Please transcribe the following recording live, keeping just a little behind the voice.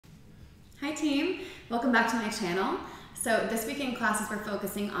Hi team, welcome back to my channel. So this week in classes we're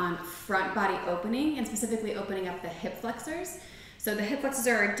focusing on front body opening and specifically opening up the hip flexors. So the hip flexors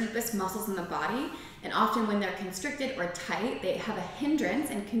are our deepest muscles in the body, and often when they're constricted or tight, they have a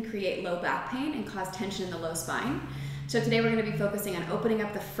hindrance and can create low back pain and cause tension in the low spine. So today we're going to be focusing on opening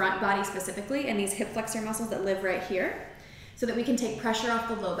up the front body specifically and these hip flexor muscles that live right here so that we can take pressure off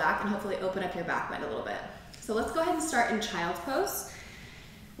the low back and hopefully open up your back bend a little bit. So let's go ahead and start in child's pose.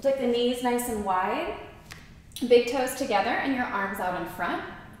 We'll take the knees nice and wide, big toes together and your arms out in front.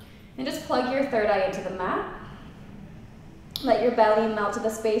 And just plug your third eye into the mat. Let your belly melt to the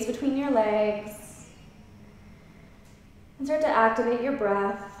space between your legs. And start to activate your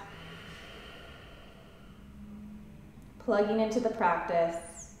breath. Plugging into the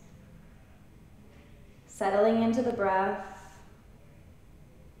practice. Settling into the breath.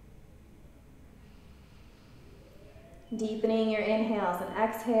 Deepening your inhales and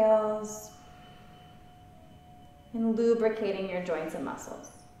exhales, and lubricating your joints and muscles.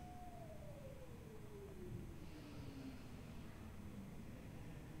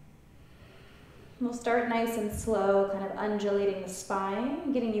 We'll start nice and slow, kind of undulating the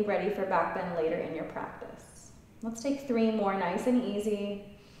spine, getting you ready for back bend later in your practice. Let's take 3 more nice and easy.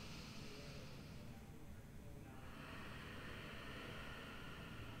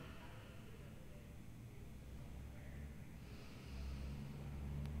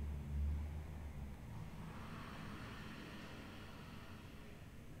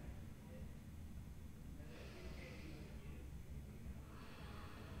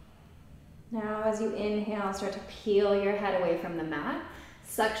 Now as you inhale, start to peel your head away from the mat.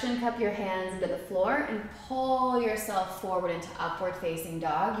 Suction cup your hands into the floor and pull yourself forward into upward facing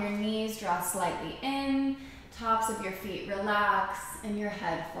dog. Your knees draw slightly in, tops of your feet relax, and your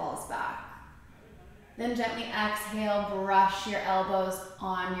head falls back. Then gently exhale, brush your elbows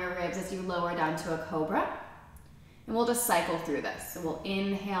on your ribs as you lower down to a cobra. And we'll just cycle through this. So we'll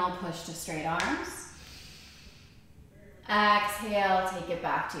inhale, push to straight arms. Exhale, take it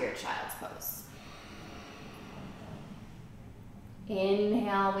back to your child's pose.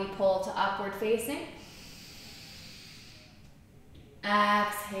 Inhale, we pull to upward facing.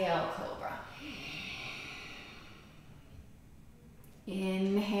 Exhale, cobra.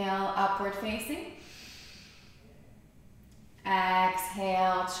 Inhale, upward facing.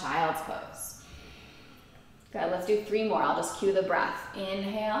 Exhale, child's pose. Good, let's do 3 more. I'll just cue the breath.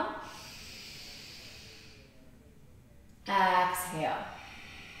 Inhale. Exhale.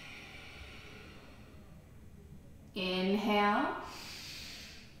 Inhale.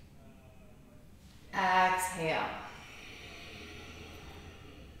 Exhale.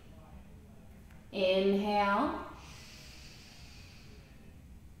 Inhale.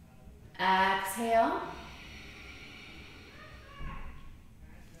 Exhale.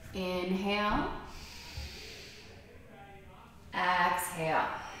 Inhale. Exhale.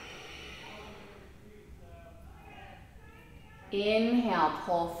 Inhale,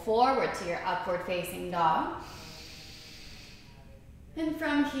 pull forward to your upward facing dog. And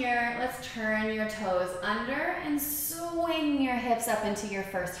from here, let's turn your toes under and swing your hips up into your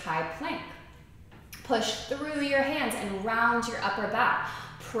first high plank. Push through your hands and round your upper back,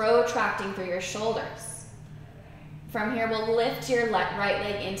 protracting through your shoulders. From here, we'll lift your right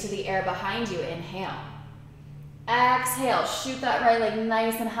leg into the air behind you. Inhale. Exhale, shoot that right leg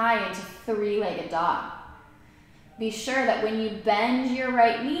nice and high into 3-legged dog. Be sure that when you bend your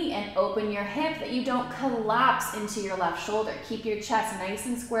right knee and open your hip that you don't collapse into your left shoulder. Keep your chest nice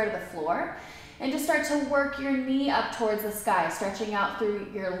and square to the floor and just start to work your knee up towards the sky, stretching out through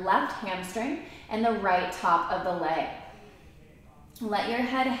your left hamstring and the right top of the leg. Let your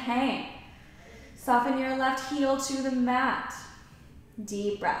head hang. Soften your left heel to the mat.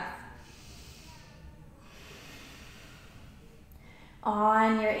 Deep breath.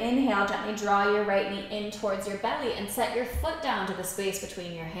 On your inhale, gently draw your right knee in towards your belly and set your foot down to the space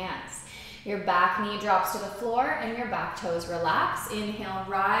between your hands. Your back knee drops to the floor and your back toes relax. Inhale,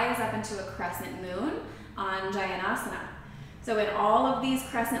 rise up into a crescent moon on Jayanasana. So in all of these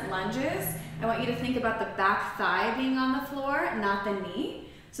crescent lunges, I want you to think about the back thigh being on the floor, not the knee,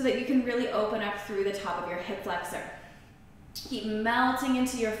 so that you can really open up through the top of your hip flexor. Keep melting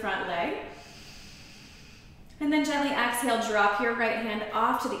into your front leg. And then gently exhale, drop your right hand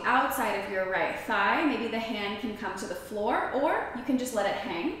off to the outside of your right thigh. Maybe the hand can come to the floor, or you can just let it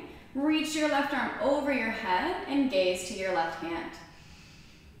hang. Reach your left arm over your head and gaze to your left hand.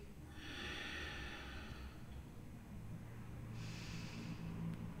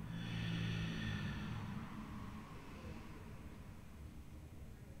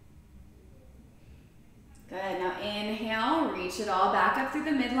 Good, now inhale, reach it all back up through the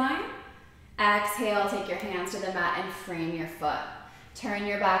midline. Exhale, take your hands to the mat and frame your foot. Turn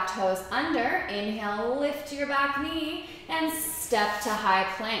your back toes under. Inhale, lift your back knee and step to high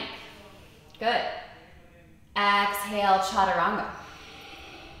plank. Good. Exhale, chaturanga.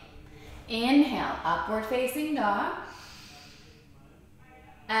 Inhale, upward facing dog.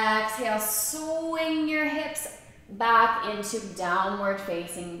 Exhale, swing your hips back into downward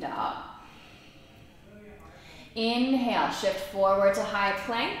facing dog. Inhale, shift forward to high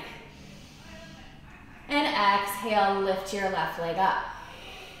plank. And exhale, lift your left leg up.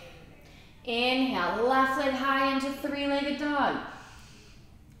 Inhale, left leg high into three-legged dog.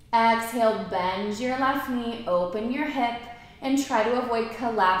 Exhale, bend your left knee, open your hip, and try to avoid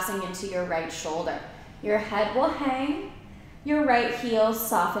collapsing into your right shoulder. Your head will hang. Your right heel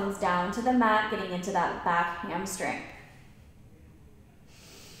softens down to the mat, getting into that back hamstring.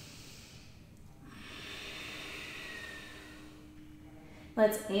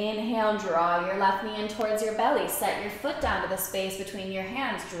 Let's inhale, draw your left knee in towards your belly. Set your foot down to the space between your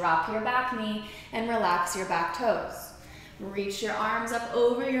hands. Drop your back knee and relax your back toes. Reach your arms up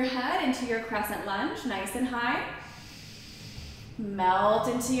over your head into your crescent lunge, nice and high. Melt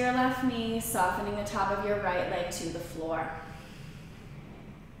into your left knee, softening the top of your right leg to the floor.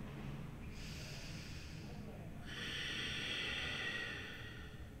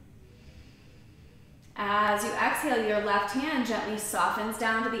 As you exhale, your left hand gently softens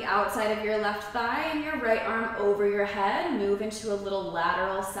down to the outside of your left thigh and your right arm over your head. Move into a little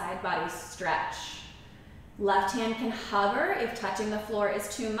lateral side body stretch. Left hand can hover if touching the floor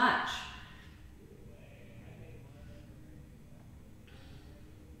is too much.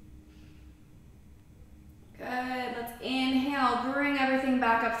 Good. Let's inhale, bring everything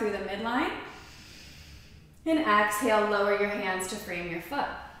back up through the midline. And exhale, lower your hands to frame your foot.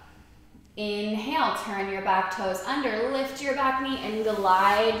 Inhale, turn your back toes under, lift your back knee and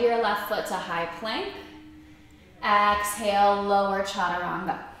glide your left foot to high plank. Exhale, lower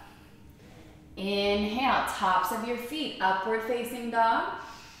chaturanga. Inhale, tops of your feet, upward facing dog.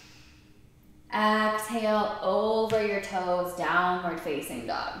 Exhale, over your toes, downward facing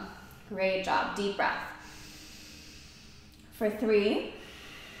dog. Great job, deep breath. For 3,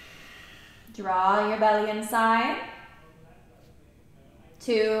 draw your belly inside.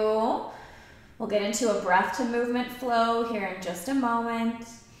 2, we'll get into a breath to movement flow here in just a moment.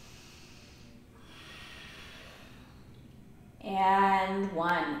 And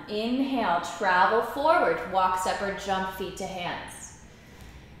 1, inhale, travel forward, walk, step, or jump feet to hands.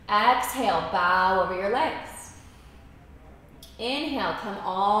 Exhale, bow over your legs. Inhale, come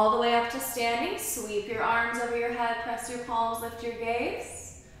all the way up to standing, sweep your arms over your head, press your palms, lift your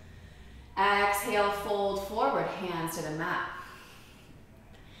gaze. Exhale, fold forward, hands to the mat.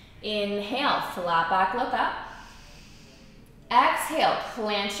 Inhale, flat back, look up. Exhale,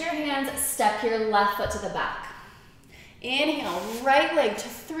 plant your hands, step your left foot to the back. Inhale, right leg to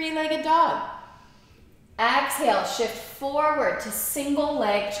three-legged dog. Exhale, shift forward to single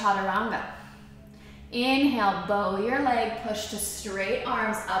leg chaturanga. Inhale, bow your leg, push to straight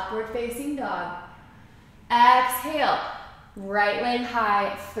arms, upward facing dog. Exhale, right leg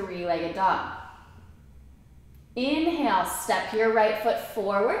high, three-legged dog. Inhale, step your right foot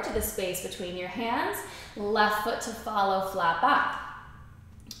forward to the space between your hands, left foot to follow, flat back.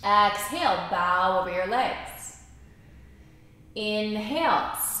 Exhale, bow over your legs.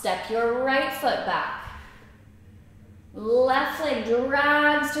 Inhale, step your right foot back. Left leg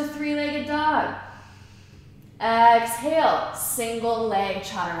drags to three-legged dog. Exhale, single leg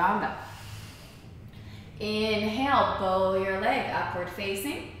chaturanga. Inhale, bow your leg, upward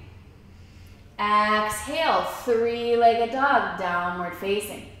facing. Exhale, three-legged dog, downward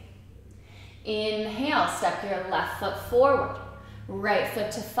facing. Inhale, step your left foot forward. Right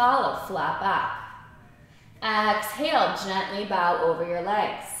foot to follow, flat back. Exhale, gently bow over your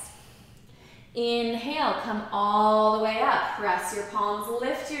legs. Inhale, come all the way up. Press your palms,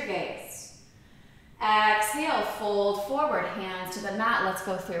 lift your gaze. Exhale, fold forward, hands to the mat. Let's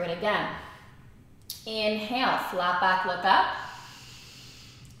go through it again. Inhale, flat back, look up.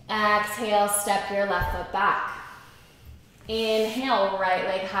 Exhale, step your left foot back. Inhale, right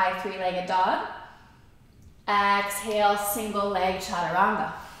leg high, three-legged dog. Exhale, single leg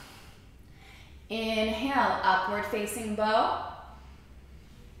chaturanga. Inhale, upward facing bow.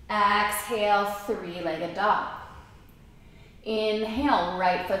 Exhale, three-legged dog. Inhale,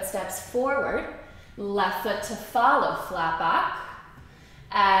 right foot steps forward. Left foot to follow, flat back.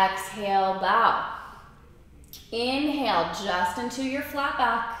 Exhale, bow. Inhale, just into your flat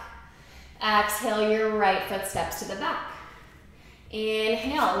back. Exhale, your right foot steps to the back.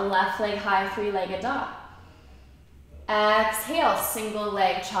 Inhale, left leg high, three-legged dog. Exhale, single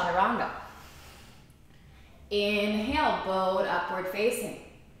leg chaturanga. Inhale, bowed upward facing.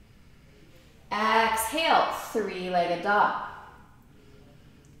 Exhale, three-legged dog.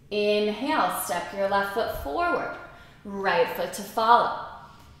 Inhale, step your left foot forward, right foot to follow.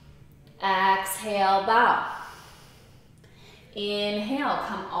 Exhale, bow. Inhale,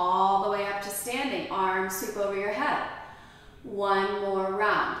 come all the way up to standing, arms sweep over your head. One more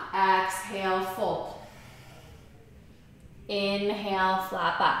round. Exhale, fold. Inhale,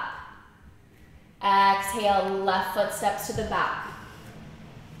 flat back. Exhale, left foot steps to the back.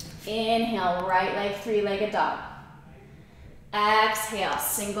 Inhale, right leg, three-legged dog. Exhale,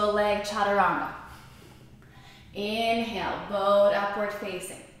 single leg chaturanga. Inhale, bowed upward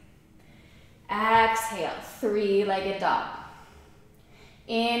facing. Exhale, three-legged dog.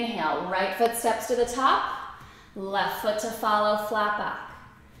 Inhale, right foot steps to the top, left foot to follow, flat back.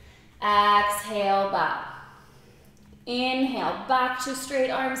 Exhale, bow. Inhale, back to straight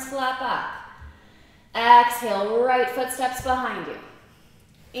arms, flat back. Exhale, right foot steps behind you.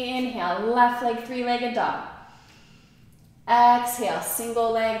 Inhale, left leg, three-legged dog. Exhale,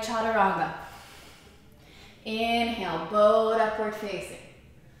 single leg chaturanga. Inhale, bowed upward facing.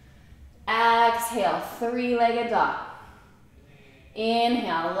 Exhale, three-legged dog.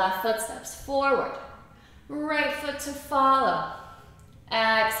 Inhale, left foot steps forward. Right foot to follow.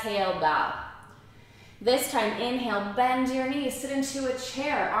 Exhale, bow. This time, inhale, bend your knees, sit into a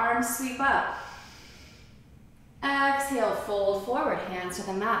chair, arms sweep up. Exhale, fold forward, hands to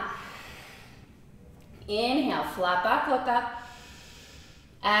the mat. Inhale, flat back, look up.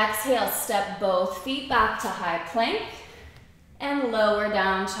 Exhale, step both feet back to high plank and lower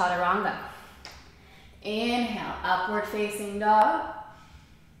down chaturanga. Inhale, upward facing dog.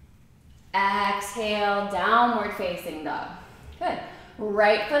 Exhale, downward facing dog. Good.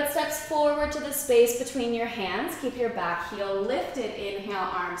 Right foot steps forward to the space between your hands. Keep your back heel lifted. Inhale,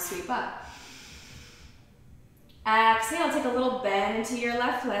 arms sweep up. Exhale, take a little bend into your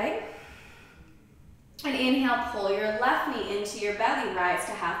left leg. And inhale, pull your left knee into your belly, rise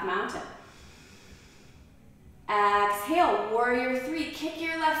to half mountain. Exhale, warrior three. Kick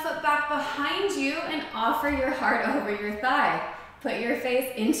your left foot back behind you and offer your heart over your thigh. Put your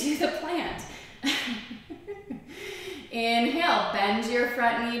face into the plant. Inhale, bend your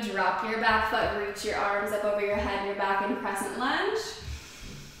front knee, drop your back foot, reach your arms up over your head and your back in crescent lunge.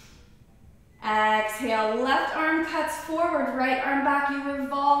 Exhale, left arm cuts forward, right arm back, you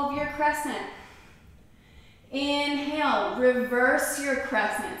revolve your crescent. Inhale, reverse your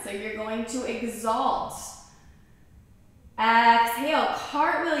crescent, so you're going to exalt. Exhale,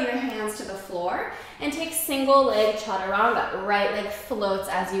 cartwheel your hands to the floor and take single leg chaturanga. Right leg floats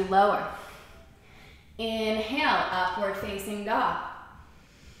as you lower. Inhale, upward facing dog.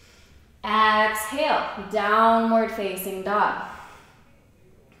 Exhale, downward facing dog.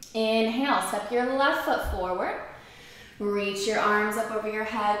 Inhale, step your left foot forward. Reach your arms up over your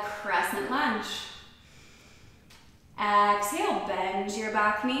head, crescent lunge. Exhale, bend your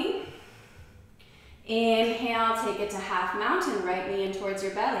back knee. Inhale, take it to half mountain, right knee in towards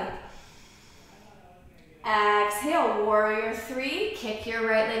your belly. Exhale, warrior three. Kick your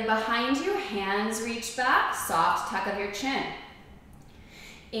right leg behind you, hands reach back, soft tuck of your chin.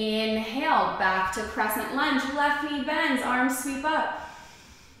 Inhale, back to crescent lunge, left knee bends, arms sweep up.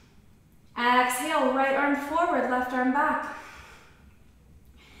 Exhale, right arm forward, left arm back.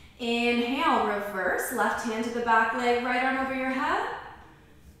 Inhale, reverse, left hand to the back leg, right arm over your head.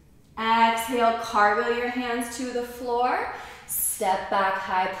 Exhale, cartwheel your hands to the floor. Step back,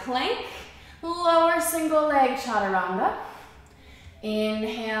 high plank. Lower single leg chaturanga.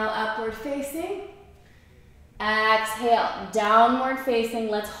 Inhale, upward facing. Exhale, downward facing.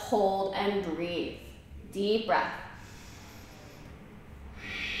 Let's hold and breathe. Deep breath.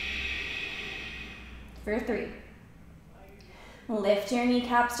 For three. Lift your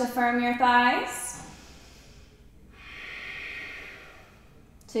kneecaps to firm your thighs.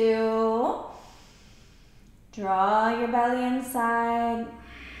 2. Draw your belly inside.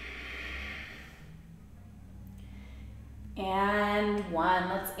 And 1.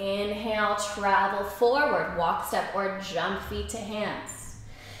 Let's inhale, travel forward, walk, step, or jump feet to hands.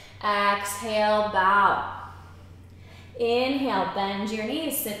 Exhale, bow. Inhale, bend your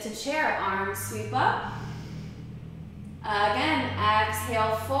knees, sit to chair, arms sweep up. Again,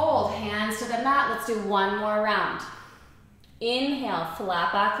 exhale, fold, hands to the mat. Let's do one more round. Inhale,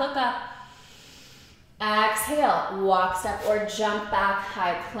 flat back, look up. Exhale, walk, step, or jump back,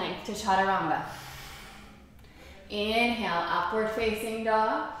 high plank to chaturanga. Inhale, upward facing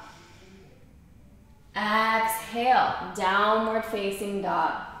dog. Exhale, downward facing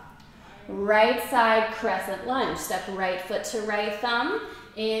dog. Right side crescent lunge. Step right foot to right thumb.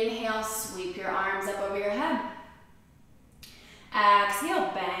 Inhale, sweep your arms up over your head.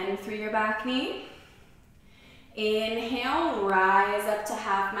 Exhale, bend through your back knee. Inhale, rise up to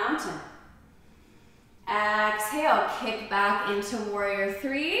half mountain. Exhale, kick back into warrior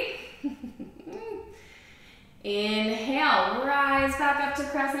three. Inhale, rise back up to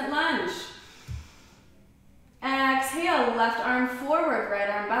crescent lunge. Exhale, left arm forward, right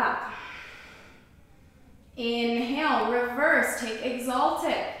arm back. Inhale, reverse, take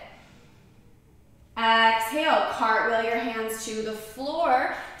exalted. Exhale, cartwheel your hands to the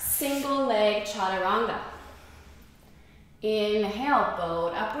floor, single leg chaturanga. Inhale,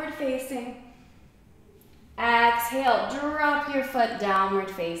 boat upward facing. Exhale, drop your foot downward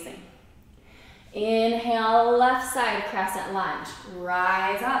facing. Inhale, left side crescent lunge.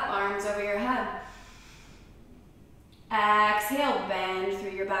 Rise up, arms over your head. Exhale, bend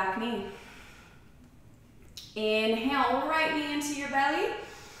through your back knee. Inhale, right knee into your belly.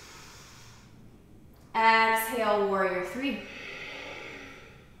 Exhale, warrior three.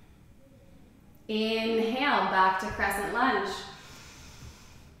 Inhale, back to crescent lunge.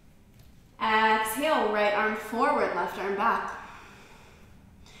 Exhale, right arm forward, left arm back.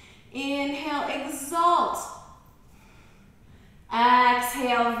 Inhale, exalt.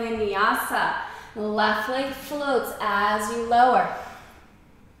 Exhale, vinyasa. Left leg floats as you lower.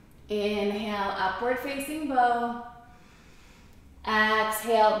 Inhale, upward facing bow.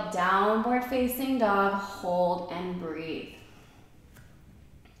 Exhale, downward facing dog. Hold and breathe.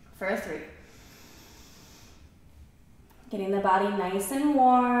 For three. Getting the body nice and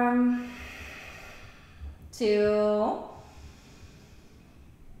warm. 2.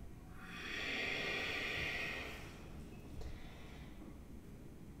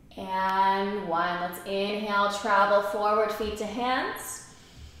 And 1. Let's inhale, travel forward, feet to hands.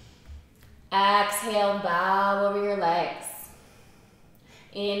 Exhale, bow over your legs.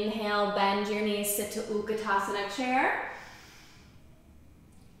 Inhale, bend your knees, sit to Utkatasana chair.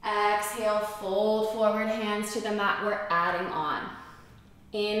 Exhale, fold forward, hands to the mat, we're adding on.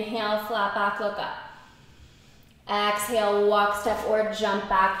 Inhale, flat back, look up. Exhale, walk, step, or jump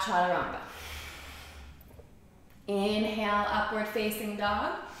back, chaturanga. Inhale, upward facing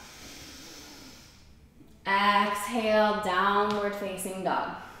dog. Exhale, downward facing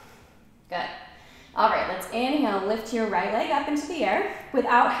dog. Good. All right, let's inhale, lift your right leg up into the air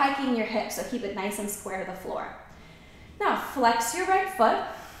without hiking your hips, so keep it nice and square to the floor. Now, flex your right foot,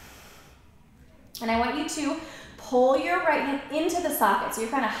 and I want you to pull your right hip into the socket, so you're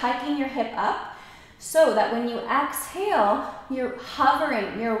kind of hiking your hip up, so that when you exhale, you're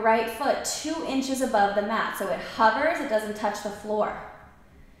hovering your right foot 2 inches above the mat, so it hovers, it doesn't touch the floor.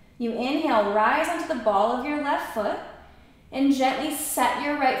 You inhale, rise onto the ball of your left foot, and gently set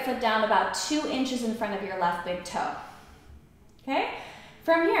your right foot down about 2 inches in front of your left big toe. Okay?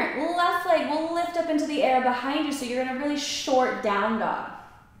 From here, left leg will lift up into the air behind you, so you're in a really short down dog.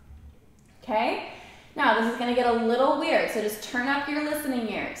 Okay? Now, this is gonna get a little weird, so just turn up your listening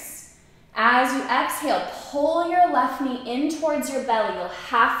ears. As you exhale, pull your left knee in towards your belly. You'll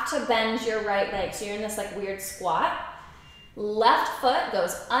have to bend your right leg, so you're in this like weird squat. Left foot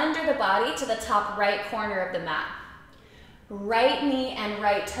goes under the body to the top right corner of the mat. Right knee and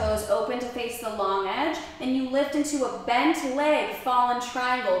right toes open to face the long edge, and you lift into a bent leg, fallen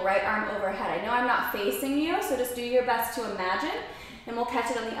triangle, right arm overhead. I know I'm not facing you, so just do your best to imagine, and we'll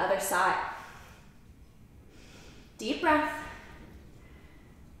catch it on the other side. Deep breath.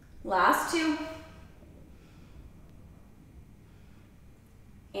 Last 2.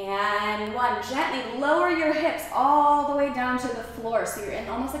 And 1. Gently lower your hips all the way down to the floor, so you're in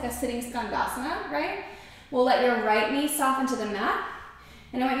almost like a sitting skandasana, right? We'll let your right knee soften to the mat,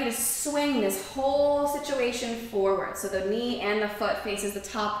 and I want you to swing this whole situation forward, so the knee and the foot faces the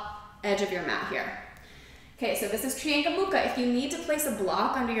top edge of your mat here. Okay, so this is Triangle Mukha. If you need to place a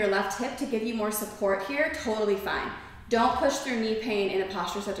block under your left hip to give you more support here, totally fine. Don't push through knee pain in a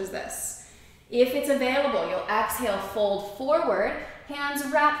posture such as this. If it's available, you'll exhale, fold forward, hands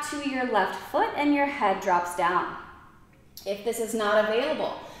wrap to your left foot, and your head drops down. If this is not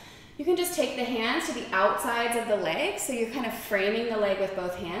available, you can just take the hands to the outsides of the leg, so you're kind of framing the leg with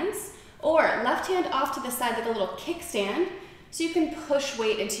both hands, or left hand off to the side like a little kickstand, so you can push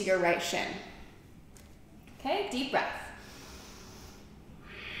weight into your right shin. Okay, deep breath.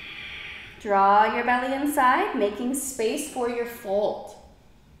 Draw your belly inside, making space for your fold.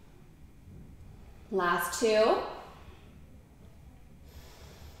 Last 2.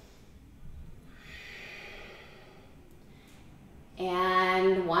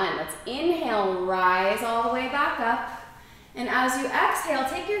 And 1. Let's inhale, rise all the way back up. And as you exhale,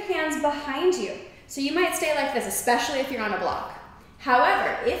 take your hands behind you. So you might stay like this, especially if you're on a block.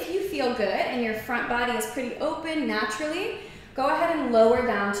 However, if you feel good and your front body is pretty open naturally, go ahead and lower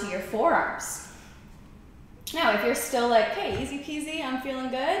down to your forearms. Now, if you're still like, hey, easy peasy, I'm feeling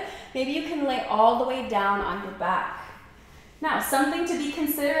good, maybe you can lay all the way down on your back. Now, something to be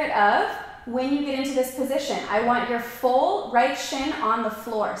considerate of when you get into this position, I want your full right shin on the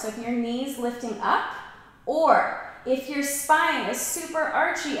floor. So if your knees lifting up, or if your spine is super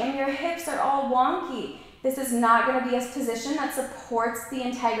archy and your hips are all wonky, this is not going to be a position that supports the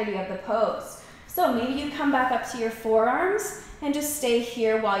integrity of the pose. So maybe you come back up to your forearms and just stay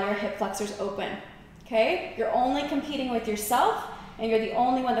here while your hip flexors open. Okay? You're only competing with yourself, and you're the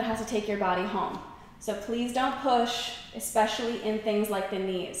only one that has to take your body home. So please don't push, especially in things like the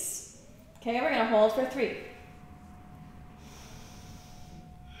knees. Okay, we're going to hold for 3.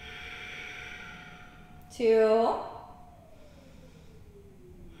 2.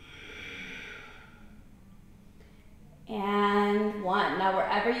 And 1. Now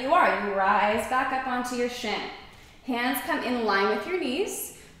wherever you are, you rise back up onto your shin. Hands come in line with your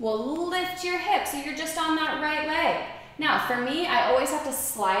knees. We'll lift your hips so you're just on that right leg. Now for me, I always have to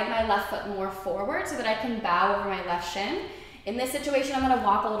slide my left foot more forward so that I can bow over my left shin. In this situation, I'm going to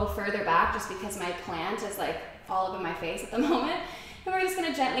walk a little further back just because my plant is like all up in my face at the moment. And we're just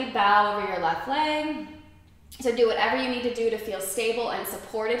going to gently bow over your left leg. So do whatever you need to do to feel stable and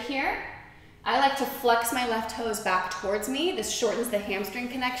supported here. I like to flex my left toes back towards me. This shortens the hamstring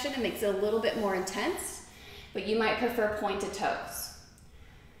connection and makes it a little bit more intense, but you might prefer pointed toes.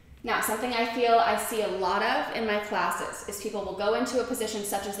 Now, something I feel I see a lot of in my classes is people will go into a position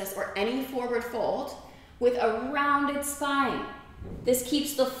such as this or any forward fold with a rounded spine. This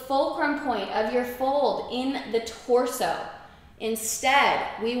keeps the fulcrum point of your fold in the torso. Instead,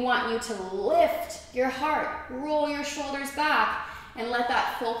 we want you to lift your heart, roll your shoulders back, and let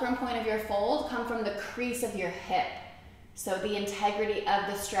that fulcrum point of your fold come from the crease of your hip. So the integrity of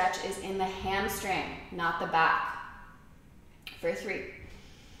the stretch is in the hamstring, not the back. For 3.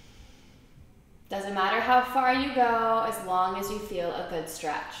 Doesn't matter how far you go, as long as you feel a good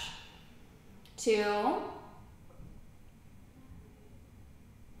stretch. 2.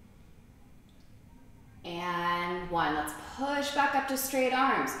 And 1. Let's push back up to straight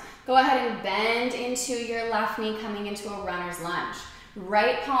arms. Go ahead and bend into your left knee, coming into a runner's lunge.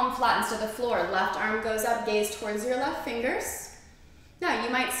 Right palm flattens to the floor. Left arm goes up, gaze towards your left fingers. Now you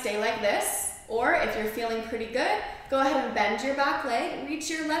might stay like this, or if you're feeling pretty good, go ahead and bend your back leg, reach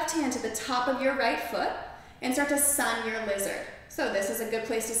your left hand to the top of your right foot, and start to sun your lizard. So this is a good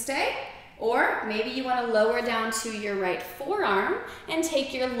place to stay. Or maybe you want to lower down to your right forearm and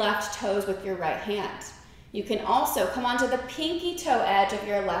take your left toes with your right hand. You can also come onto the pinky toe edge of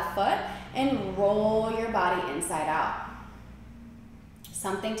your left foot and roll your body inside out.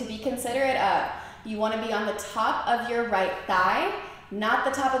 Something to be considerate of. You want to be on the top of your right thigh, not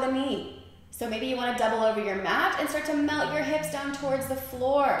the top of the knee. So maybe you want to double over your mat and start to melt your hips down towards the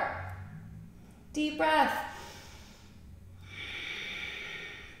floor. Deep breath.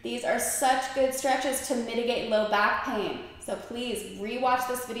 These are such good stretches to mitigate low back pain. So please rewatch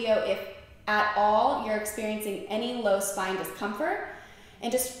this video if at all you're experiencing any low spine discomfort,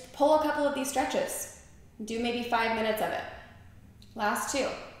 and just pull a couple of these stretches. Do maybe 5 minutes of it. Last 2.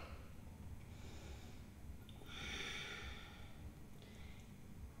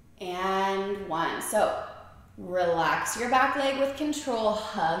 And 1. So relax your back leg with control,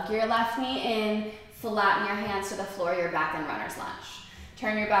 hug your left knee in, flatten your hands to the floor, you're back in runner's lunge.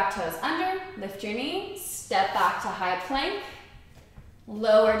 Turn your back toes under, lift your knee, step back to high plank,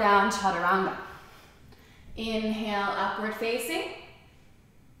 lower down chaturanga. Inhale, upward facing.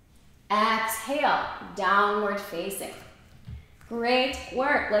 Exhale, downward facing. Great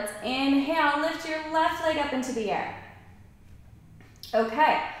work. Let's inhale, lift your left leg up into the air.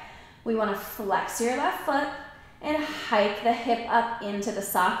 Okay, we want to flex your left foot and hike the hip up into the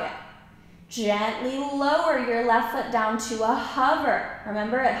socket. Gently lower your left foot down to a hover.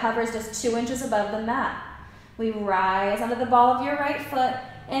 Remember, it hovers just 2 inches above the mat. We rise onto the ball of your right foot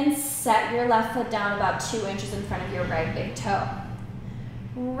and set your left foot down about 2 inches in front of your right big toe.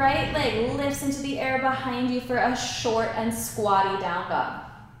 Right leg lifts into the air behind you for a short and squatty down dog.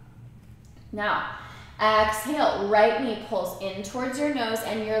 Now, exhale, right knee pulls in towards your nose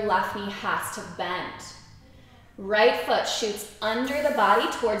and your left knee has to bend. Right foot shoots under the body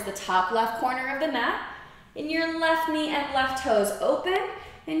towards the top left corner of the mat, and your left knee and left toes open,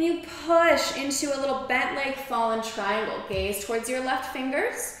 and you push into a little bent leg fallen triangle. Gaze towards your left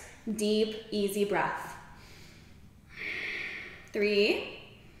fingers. Deep, easy breath. 3,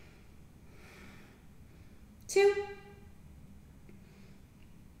 2,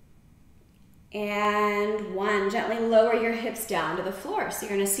 And 1. Gently lower your hips down to the floor. So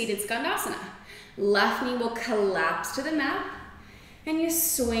you're in a seated skandasana. Left knee will collapse to the mat. And you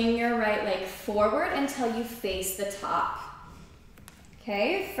swing your right leg forward until you face the top.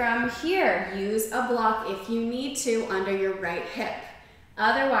 Okay, from here, use a block if you need to under your right hip.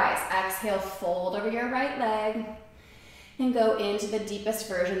 Otherwise, exhale, fold over your right leg and go into the deepest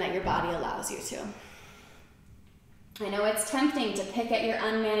version that your body allows you to. I know it's tempting to pick at your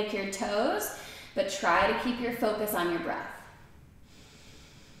unmanicured toes, but try to keep your focus on your breath.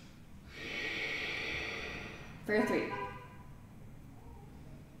 For 3.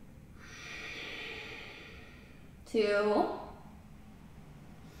 2.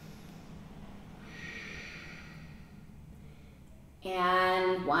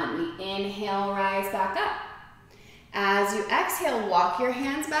 And 1. We inhale, rise back up. As you exhale, walk your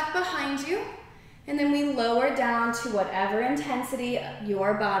hands back behind you, and then we lower down to whatever intensity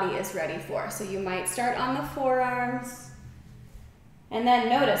your body is ready for. So you might start on the forearms, and then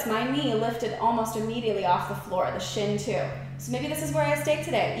notice my knee lifted almost immediately off the floor, the shin too. So maybe this is where I stay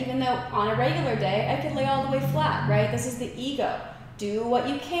today, even though on a regular day, I could lay all the way flat, right? This is the ego. Do what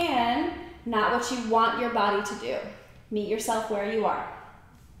you can, not what you want your body to do. Meet yourself where you are.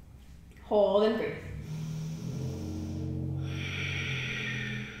 Hold and breathe.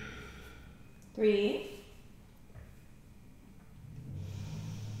 3.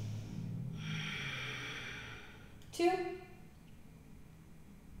 2.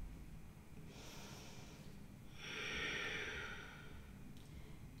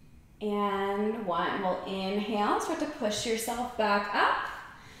 And 1. We'll inhale, start to push yourself back up.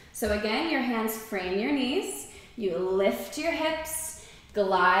 So again, your hands frame your knees. You lift your hips,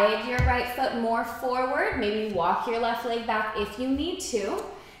 glide your right foot more forward. Maybe walk your left leg back if you need to.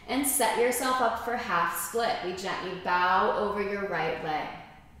 And set yourself up for half split. We gently bow over your right leg.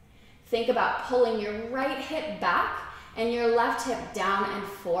 Think about pulling your right hip back and your left hip down and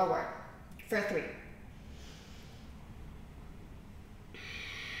forward. For 3.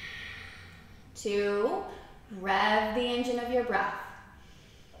 2. Rev the engine of your breath.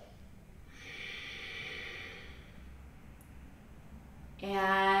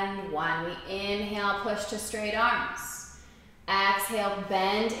 And 1. We inhale, push to straight arms. Exhale,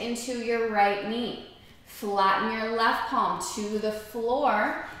 bend into your right knee. Flatten your left palm to the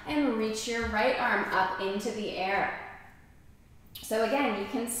floor and reach your right arm up into the air. So again, you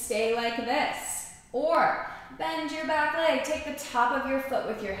can stay like this, or bend your back leg. Take the top of your foot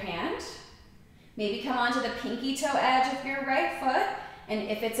with your hand. Maybe come onto the pinky toe edge of your right foot, and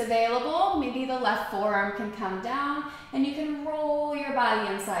if it's available, maybe the left forearm can come down and you can roll your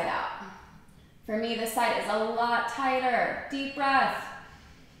body inside out. For me, this side is a lot tighter. Deep breath.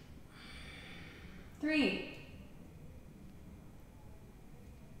 3.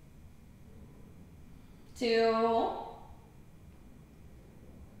 2.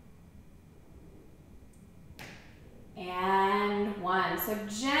 And 1. So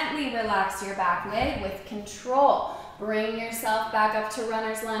gently relax your back leg with control. Bring yourself back up to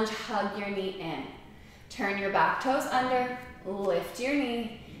runner's lunge. Hug your knee in. Turn your back toes under. Lift your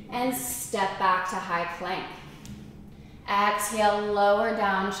knee. And step back to high plank. Exhale, lower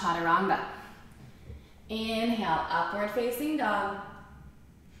down, chaturanga. Inhale, upward facing dog.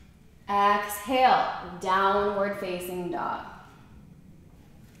 Exhale, downward facing dog.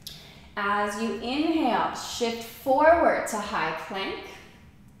 As you inhale, shift forward to high plank.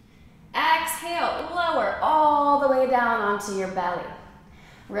 Exhale, lower all the way down onto your belly.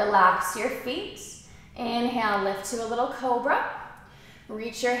 Relax your feet. Inhale, lift to a little cobra.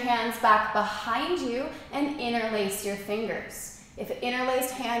 Reach your hands back behind you and interlace your fingers. If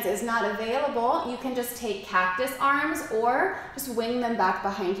interlaced hands is not available, you can just take cactus arms or just wing them back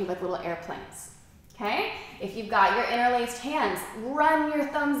behind you like little airplanes. Okay? If you've got your interlaced hands, run your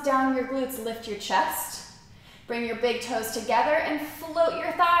thumbs down your glutes, lift your chest. Bring your big toes together and float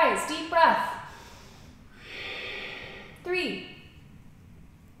your thighs. Deep breath. 3.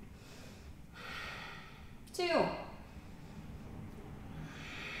 2.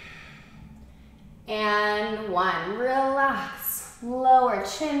 And 1. Relax. Lower,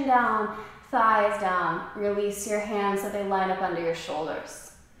 chin down, thighs down. Release your hands so they line up under your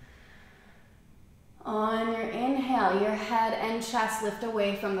shoulders. On your inhale, your head and chest lift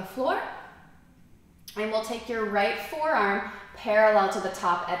away from the floor. And we'll take your right forearm parallel to the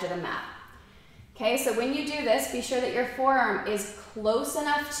top edge of the mat. Okay, so when you do this, be sure that your forearm is close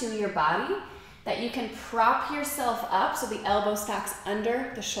enough to your body that you can prop yourself up so the elbow stacks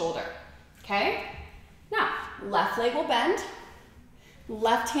under the shoulder. Okay? Now, left leg will bend.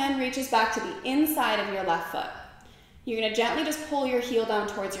 Left hand reaches back to the inside of your left foot. You're going to gently just pull your heel down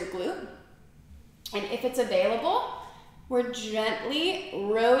towards your glute. And if it's available, we're gently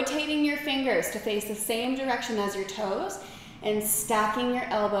rotating your fingers to face the same direction as your toes and stacking your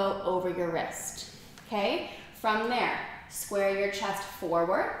elbow over your wrist, okay? From there, square your chest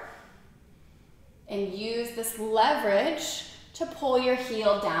forward and use this leverage to pull your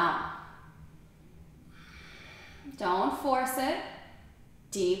heel down. Don't force it.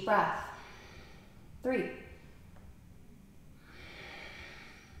 Deep breath. 3,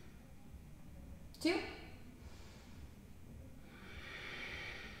 2,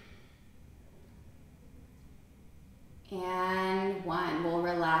 and 1. We'll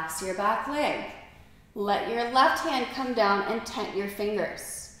relax your back leg. Let your left hand come down and tent your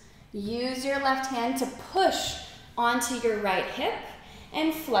fingers. Use your left hand to push onto your right hip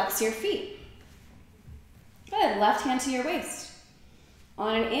and flex your feet. Good, left hand to your waist.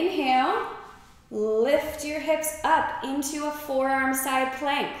 On an inhale, lift your hips up into a forearm side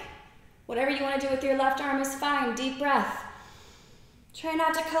plank. Whatever you want to do with your left arm is fine. Deep breath. Try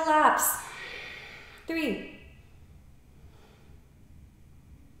not to collapse. 3,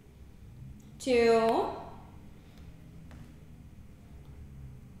 2,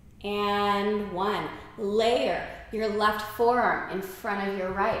 and 1. Layer your left forearm in front of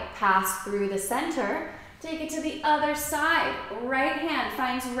your right. Pass through the center. Take it to the other side. Right hand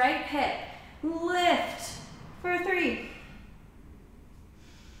finds right hip. Lift for 3,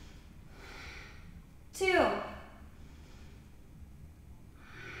 2,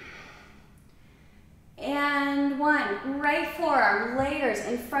 and 1. Right forearm layers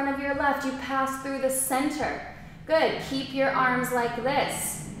in front of your left. You pass through the center. Good. Keep your arms like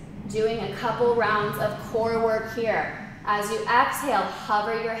this. Doing a couple rounds of core work here. As you exhale,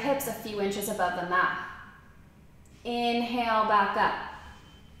 hover your hips a few inches above the mat. Inhale, back up.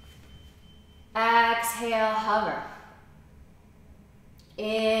 Exhale, hover.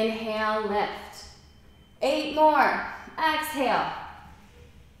 Inhale, lift. 8 more. Exhale.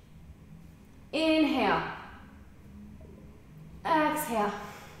 Inhale. Exhale.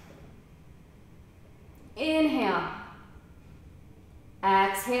 Inhale.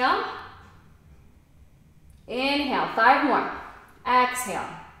 Exhale. Inhale. 5 more. Exhale.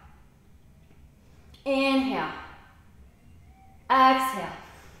 Inhale. Exhale.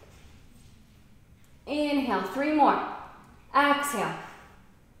 Inhale. 3 more. Exhale.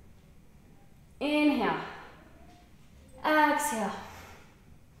 Inhale. Exhale.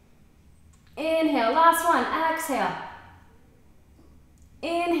 Inhale. Last one. Exhale.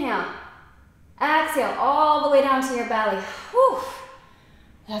 Inhale. Exhale. All the way down to your belly. Whew.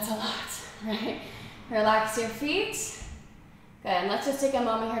 That's a lot, right? Relax your feet. Good. And let's just take a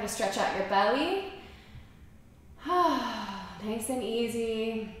moment here to stretch out your belly. Nice and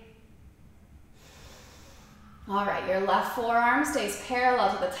easy. All right, your left forearm stays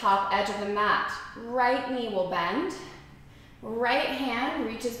parallel to the top edge of the mat. Right knee will bend. Right hand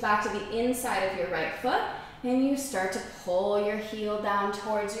reaches back to the inside of your right foot, and you start to pull your heel down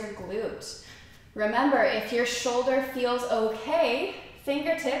towards your glute. Remember, if your shoulder feels okay,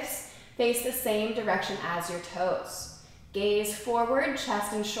 fingertips face the same direction as your toes. Gaze forward,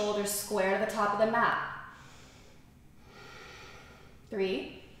 chest and shoulders square to the top of the mat.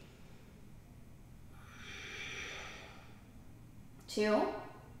 3, 2,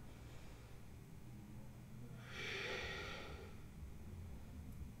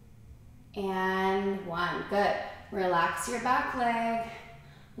 and 1. Good. Relax your back leg.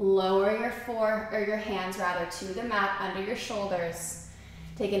 Lower your hands to the mat under your shoulders.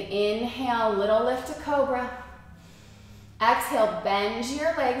 Take an inhale, little lift to cobra. Exhale, bend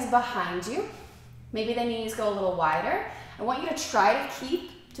your legs behind you. Maybe the knees go a little wider. I want you to try to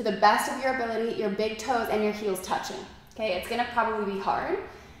keep, to the best of your ability, your big toes and your heels touching. Okay, it's gonna probably be hard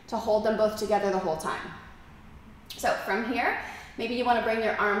to hold them both together the whole time. So from here, maybe you wanna bring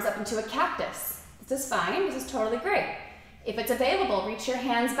your arms up into a cactus. This is fine, this is totally great. If it's available, reach your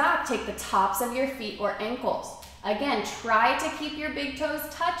hands back, take the tops of your feet or ankles. Again, try to keep your big toes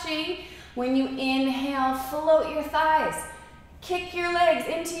touching. When you inhale, float your thighs. Kick your legs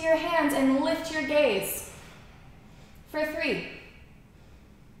into your hands and lift your gaze. For 3,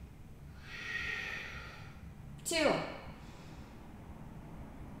 2,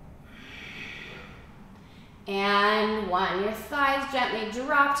 and 1. Your thighs gently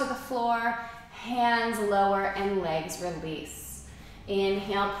drop to the floor, hands lower and legs release.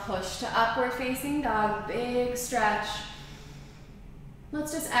 Inhale, push to upward facing dog, big stretch.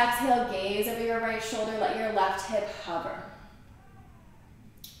 Let's just exhale, gaze over your right shoulder, let your left hip hover.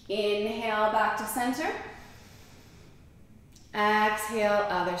 Inhale, back to center. Exhale,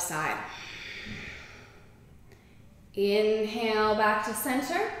 other side. Inhale, back to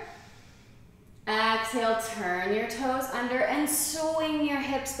center. Exhale, turn your toes under and swing your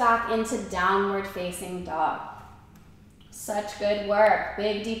hips back into downward facing dog. Such good work.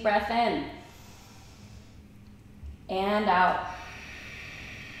 Big deep breath in. And out.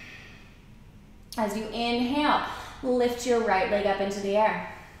 As you inhale, lift your right leg up into the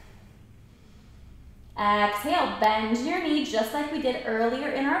air. Exhale, bend your knee just like we did earlier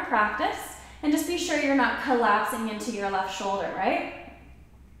in our practice. And just be sure you're not collapsing into your left shoulder, right?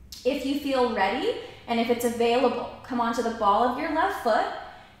 If you feel ready and if it's available, come onto the ball of your left foot,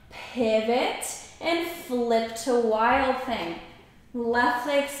 pivot, and flip to wild thing. Left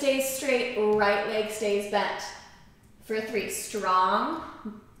leg stays straight, right leg stays bent. For 3, strong,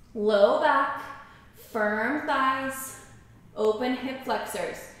 low back, firm thighs, open hip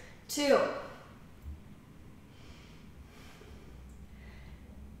flexors. 2.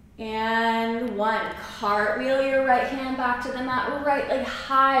 And 1, cartwheel your right hand back to the mat, right leg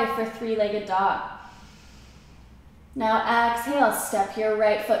high for 3-legged dog. Now exhale, step your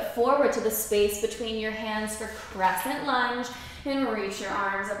right foot forward to the space between your hands for crescent lunge and reach your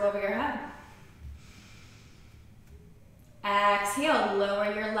arms up over your head. Exhale,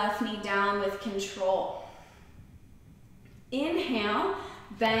 lower your left knee down with control. Inhale,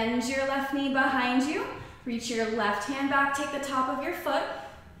 bend your left knee behind you, reach your left hand back, take the top of your foot.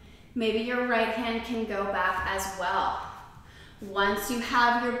 Maybe your right hand can go back as well. Once you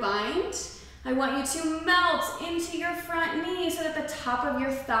have your bind, I want you to melt into your front knee so that the top of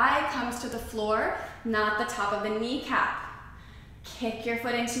your thigh comes to the floor, not the top of the kneecap. Kick your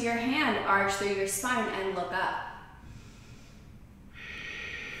foot into your hand, arch through your spine, and look up.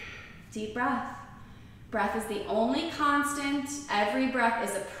 Deep breath. Breath is the only constant. Every breath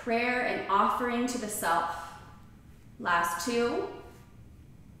is a prayer and offering to the self. Last 2.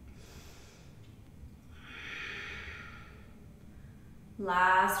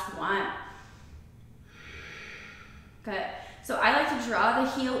 Last 1. Good. So I like to draw the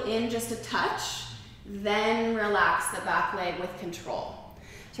heel in just a touch, then relax the back leg with control.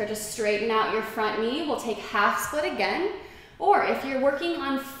 Start to straighten out your front knee. We'll take half split again. Or if you're working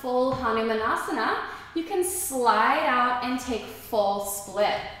on full Hanumanasana, you can slide out and take full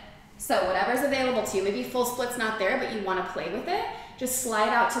split. So whatever's available to you. Maybe full split's not there, but you want to play with it. Just slide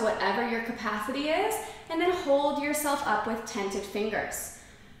out to whatever your capacity is, and then hold yourself up with tented fingers.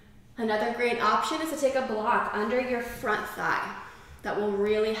 Another great option is to take a block under your front thigh. That will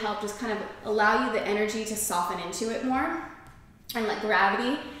really help just kind of allow you the energy to soften into it more and let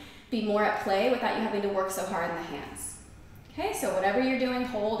gravity be more at play without you having to work so hard in the hands. Okay, so whatever you're doing,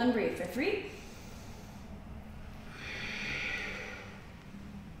 hold and breathe for 3.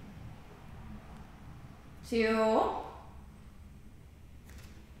 2.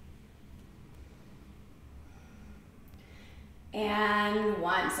 And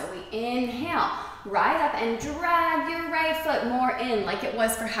 1. So we inhale, rise up and drag your right foot more in like it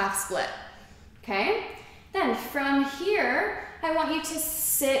was for half split. Okay? Then from here, I want you to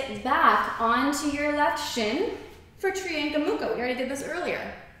sit back onto your left shin for Trianga Mukha. We already did this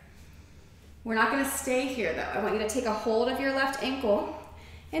earlier. We're not going to stay here though. I want you to take a hold of your left ankle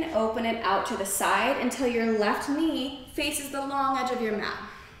and open it out to the side until your left knee faces the long edge of your mat.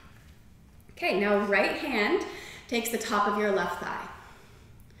 Okay, now right hand takes the top of your left thigh.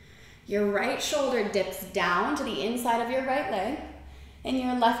 Your right shoulder dips down to the inside of your right leg, and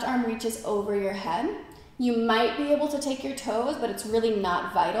your left arm reaches over your head. You might be able to take your toes, but it's really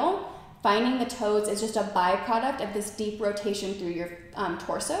not vital. Finding the toes is just a byproduct of this deep rotation through your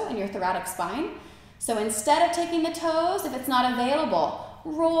torso and your thoracic spine. So instead of taking the toes, if it's not available,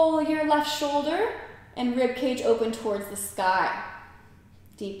 roll your left shoulder and rib cage open towards the sky.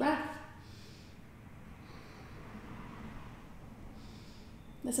 Deep breath.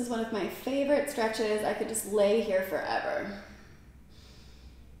 This is one of my favorite stretches. I could just lay here forever.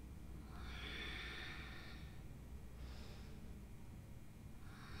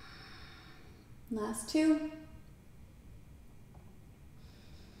 Last 2.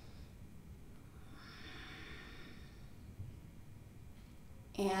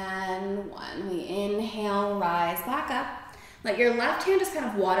 And 1. We inhale, rise back up. Let your left hand just kind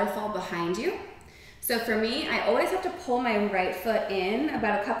of waterfall behind you. So for me, I always have to pull my right foot in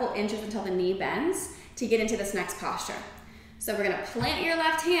about a couple inches until the knee bends to get into this next posture. So we're gonna plant your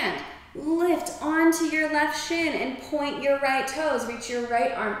left hand, lift onto your left shin and point your right toes, reach your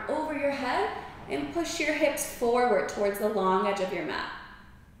right arm over your head and push your hips forward towards the long edge of your mat.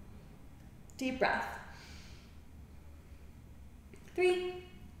 Deep breath. 3.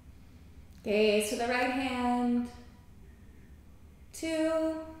 Gaze to the right hand.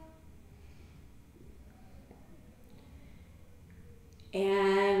 2.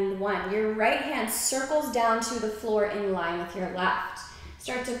 And 1. Your right hand circles down to the floor in line with your left.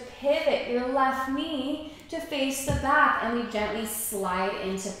 Start to pivot your left knee to face the back, and we gently slide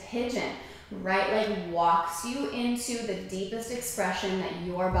into pigeon. Right leg walks you into the deepest expression that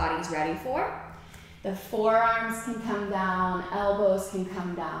your body's ready for. The forearms can come down, elbows can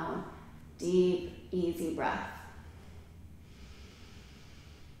come down. Deep, easy breath.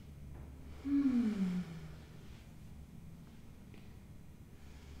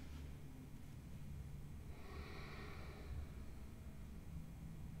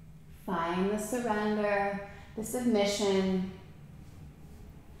 Find the surrender, the submission.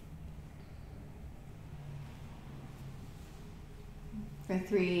 For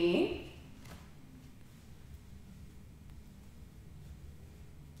 3.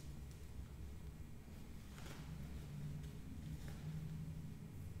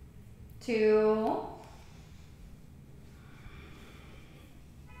 2.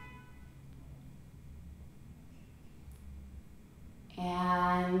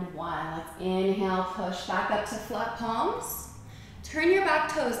 And 1. Let's inhale, push back up to flat palms. Turn your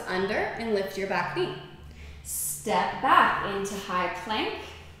back toes under and lift your back knee. Step back into high plank.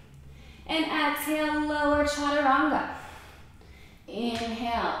 And exhale, lower chaturanga.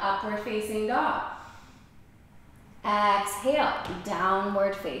 Inhale, upward facing dog. Exhale,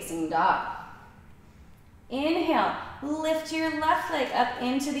 downward facing dog. Inhale, lift your left leg up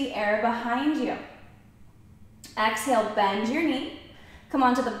into the air behind you. Exhale, bend your knee. Come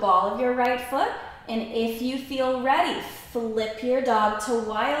onto the ball of your right foot, and if you feel ready, flip your dog to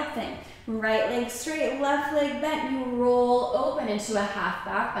wild thing. Right leg straight, left leg bent. You roll open into a half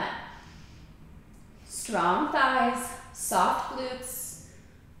back bend. Strong thighs, soft glutes.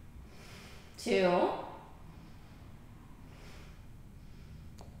 2.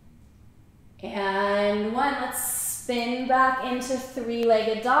 And 1. Let's spin back into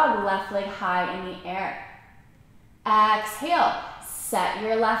 3-legged dog, left leg high in the air. Exhale, set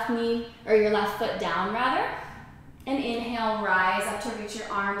your left knee, or your left foot down rather, and inhale, rise up to reach your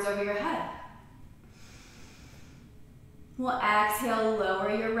arms over your head. We'll exhale,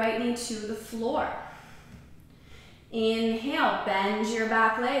 lower your right knee to the floor. Inhale, bend your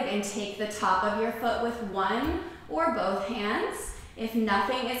back leg and take the top of your foot with one or both hands. If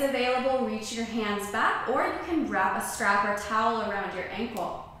nothing is available, reach your hands back, or you can wrap a strap or towel around your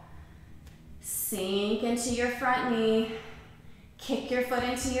ankle. Sink into your front knee. Kick your foot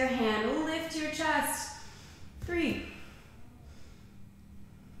into your hand. Lift your chest. 3,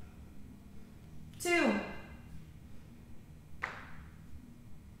 2,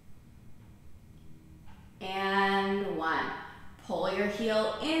 and 1. Pull your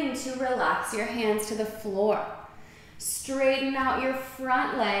heel in to relax your hands to the floor. Straighten out your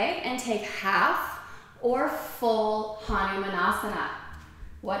front leg and take half or full Hanumanasana.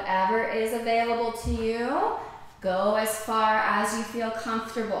 Whatever is available to you, go as far as you feel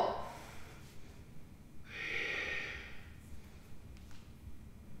comfortable.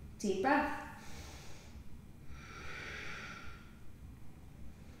 Deep breath.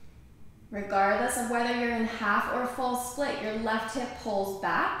 Regardless of whether you're in half or full split, your left hip pulls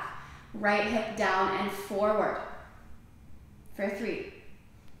back, right hip down and forward. For 3,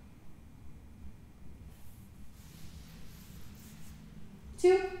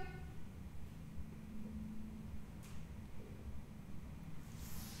 2,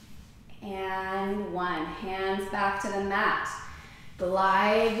 and 1. Hands back to the mat.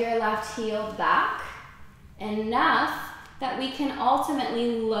 Glide your left heel back enough that we can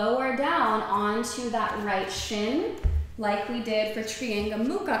ultimately lower down onto that right shin like we did for Trianga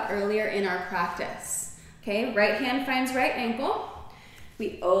Mukha earlier in our practice. Okay, right hand finds right ankle.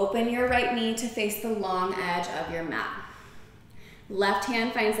 We open your right knee to face the long edge of your mat. Left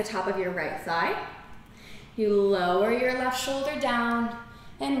hand finds the top of your right thigh. You lower your left shoulder down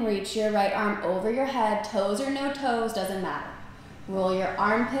and reach your right arm over your head, toes or no toes, doesn't matter. Roll your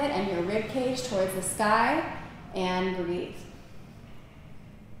armpit and your rib cage towards the sky and breathe.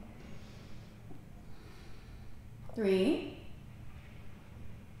 3,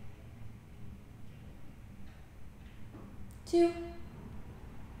 2,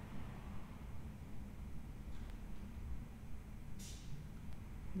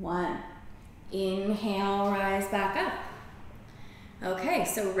 1. Inhale, rise back up. Okay,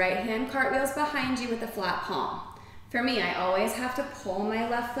 so right hand cartwheels behind you with the flat palm. For me, I always have to pull my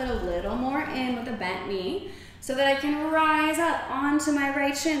left foot a little more in with a bent knee so that I can rise up onto my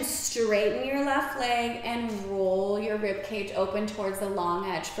right shin. Straighten your left leg and roll your rib cage open towards the long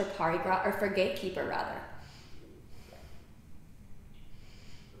edge for parigra, or for gatekeeper rather.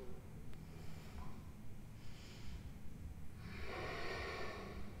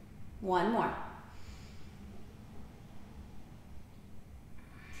 One more.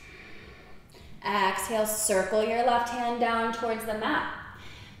 Exhale, circle your left hand down towards the mat.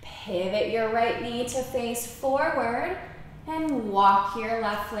 Pivot your right knee to face forward and walk your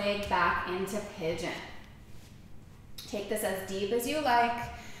left leg back into pigeon. Take this as deep as you like,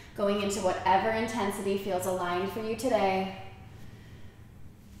 going into whatever intensity feels aligned for you today.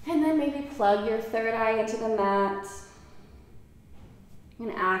 And then maybe plug your third eye into the mat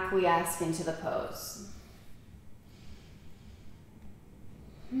and acquiesce into the pose.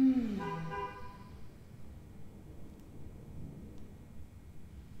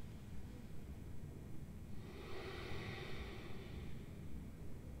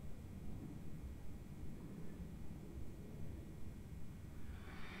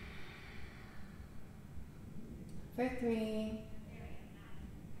 For 3,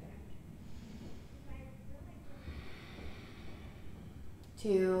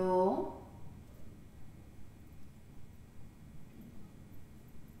 2,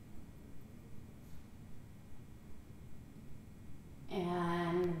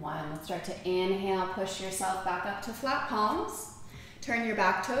 and 1. Let's start to inhale, push yourself back up to flat palms. Turn your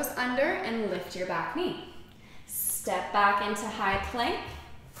back toes under and lift your back knee. Step back into high plank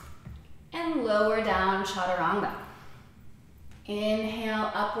and lower down chaturanga.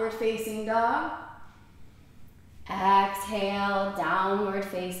 Inhale, upward facing dog. Exhale, downward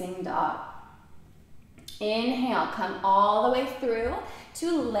facing dog. Inhale, come all the way through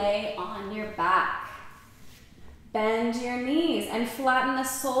to lay on your back. Bend your knees and flatten the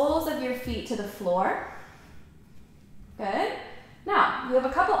soles of your feet to the floor. Good. Now, you have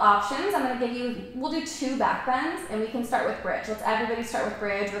a couple options. I'm going to give you, we'll do 2 back bends, and we can start with bridge. Let's everybody start with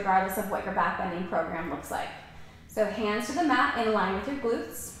bridge, regardless of what your back bending program looks like. So hands to the mat in line with your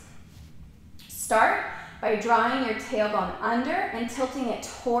glutes. Start by drawing your tailbone under and tilting it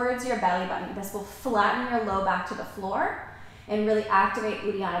towards your belly button. This will flatten your low back to the floor and really activate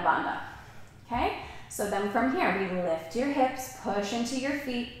Uddiyana Bandha. Okay? So then from here, we lift your hips, push into your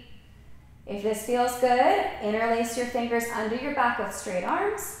feet. If this feels good, interlace your fingers under your back with straight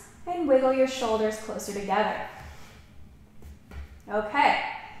arms and wiggle your shoulders closer together. Okay.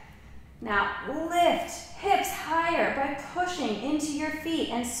 Now lift hips higher by pushing into your feet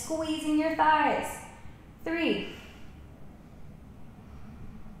and squeezing your thighs. 3,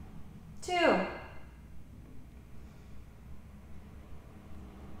 2,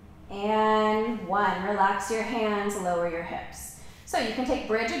 and 1. Relax your hands, lower your hips. So you can take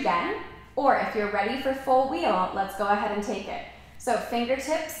bridge again, or if you're ready for full wheel, let's go ahead and take it. So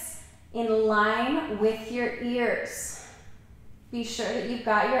fingertips in line with your ears. Be sure that you've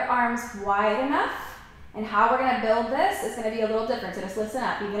got your arms wide enough, and how we're going to build this is going to be a little different, so just listen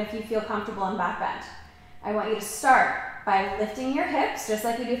up, even if you feel comfortable in back bend. I want you to start by lifting your hips, just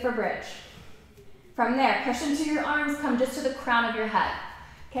like we do for bridge. From there, push into your arms, come just to the crown of your head.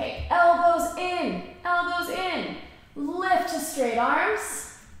 Okay, elbows in, lift to straight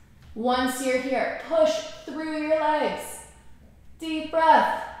arms. Once you're here, push through your legs. Deep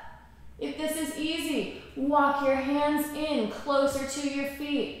breath. If this is easy, walk your hands in closer to your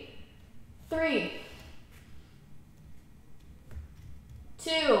feet. 3,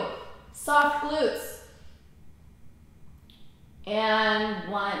 2, soft glutes.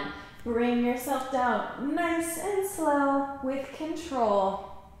 And 1. Bring yourself down nice and slow with control.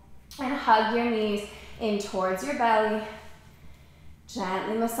 And hug your knees in towards your belly.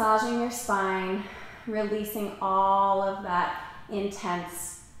 Gently massaging your spine, releasing all of that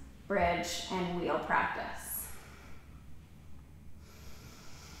intense bridge and wheel practice.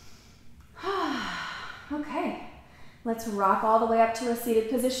 Okay, let's rock all the way up to a seated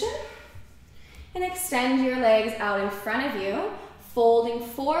position and extend your legs out in front of you, folding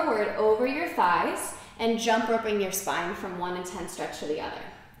forward over your thighs and jump roping your spine from one intense stretch to the other.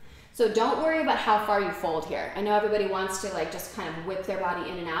 So don't worry about how far you fold here. I know everybody wants to like just kind of whip their body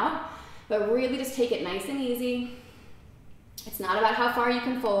in and out, but really just take it nice and easy. It's not about how far you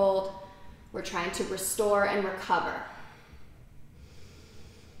can fold. We're trying to restore and recover.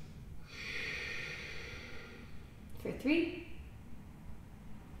 For 3,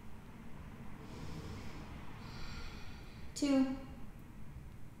 2,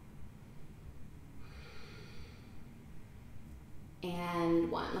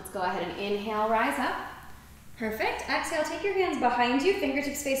 and 1. Let's go ahead and inhale, rise up. Perfect. Exhale, take your hands behind you,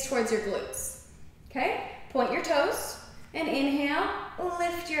 fingertips face towards your glutes. Okay? Point your toes and inhale,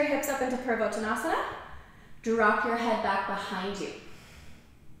 lift your hips up into Purvottanasana. Drop your head back behind you.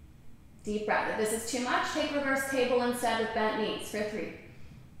 Deep breath. If this is too much, take reverse table instead with bent knees for 3,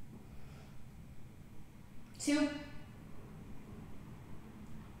 2,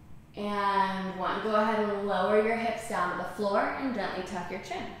 And 1. Go ahead and lower your hips down to the floor and gently tuck your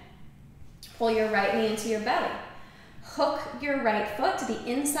chin. Pull your right knee into your belly. Hook your right foot to the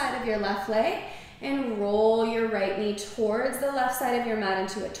inside of your left leg and roll your right knee towards the left side of your mat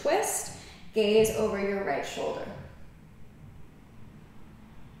into a twist. Gaze over your right shoulder.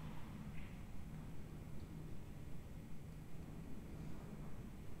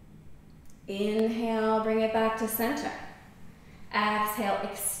 Inhale, bring it back to center. Exhale,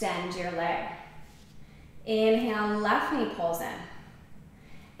 extend your leg. Inhale, left knee pulls in.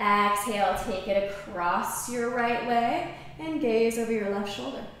 Exhale, take it across your right leg and gaze over your left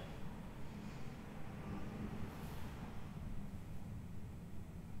shoulder.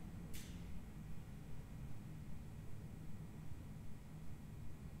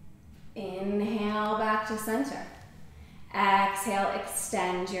 Inhale, back to center. Exhale,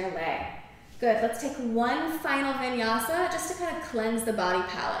 extend your leg. Good, let's take one final vinyasa just to kind of cleanse the body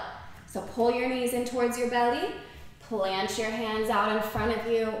palette. So pull your knees in towards your belly, plant your hands out in front of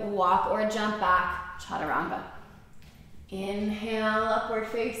you, walk or jump back, chaturanga. Inhale, upward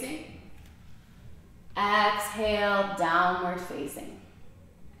facing. Exhale, downward facing.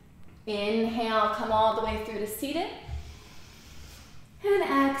 Inhale, come all the way through to seated. And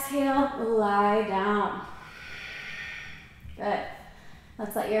exhale, lie down. Good.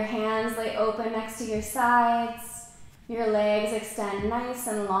 Let's let your hands lay open next to your sides. Your legs extend nice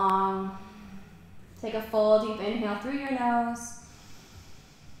and long. Take a full deep inhale through your nose.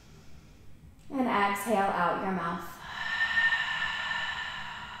 And exhale out your mouth.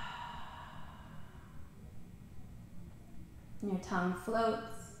 Your tongue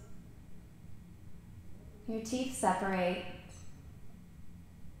floats. Your teeth separate.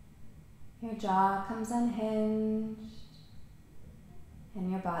 Your jaw comes unhinged. And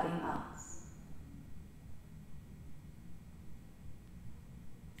your body melts.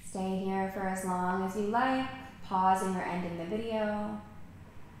 Stay here for as long as you like, pausing or ending the video.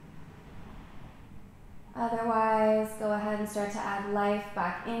 Otherwise, go ahead and start to add life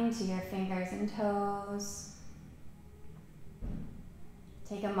back into your fingers and toes.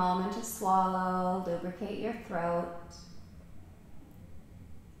 Take a moment to swallow, lubricate your throat.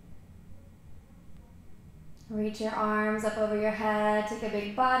 Reach your arms up over your head, take a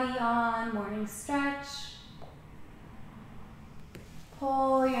big body yawn, morning stretch.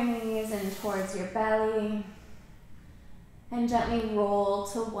 Pull your knees in towards your belly and gently roll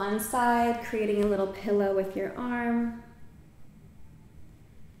to one side, creating a little pillow with your arm.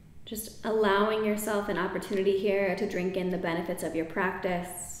 Just allowing yourself an opportunity here to drink in the benefits of your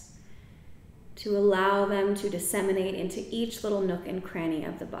practice, to allow them to disseminate into each little nook and cranny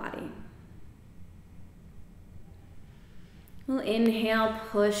of the body. We'll inhale,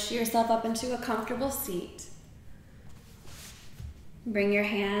 push yourself up into a comfortable seat. Bring your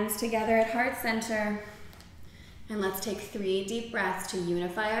hands together at heart center. And let's take 3 deep breaths to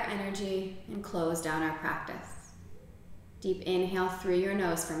unify our energy and close down our practice. Deep inhale through your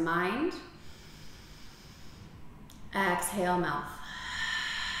nose for mind. Exhale, mouth.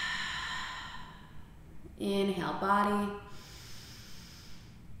 Inhale, body.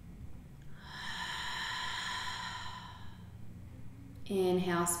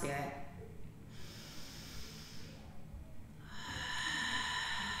 Inhale, spirit.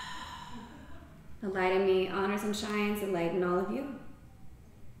 The light in me honors and shines the light in all of you.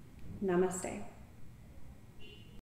 Namaste.